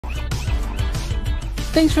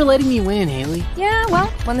Thanks for letting me win, Hailey. Yeah, well,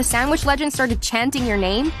 when the sandwich legend started chanting your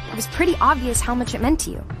name, it was pretty obvious how much it meant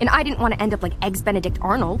to you. And I didn't want to end up like Eggs Benedict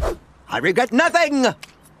Arnold. I regret nothing!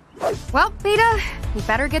 Well, Beta, you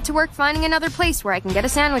better get to work finding another place where I can get a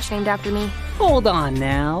sandwich named after me. Hold on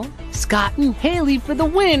now. Scott and Hailey for the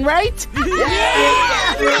win, right?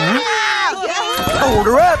 Hold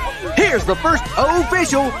her up! Here's the first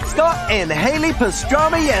official Scott and Hailey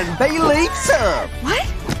pastrami and bay leaf sub! What?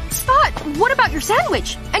 Scott, what about your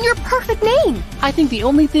sandwich? And your perfect name? I think the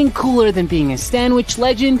only thing cooler than being a sandwich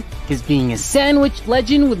legend is being a sandwich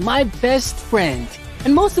legend with my best friend.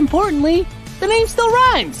 And most importantly, the name still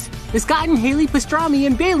rhymes. The Scott and Hailey pastrami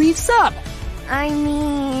and bay leaf sub. I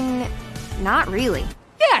mean, not really.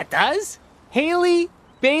 Yeah, it does. Hailey,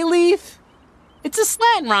 bay leaf. It's a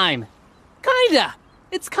slant rhyme. Kinda.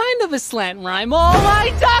 It's kind of a slant rhyme. Oh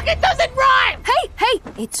my dog, it doesn't rhyme! Hey,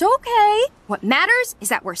 it's okay. What matters is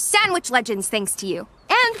that we're sandwich legends thanks to you.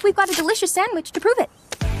 And we've got a delicious sandwich to prove it.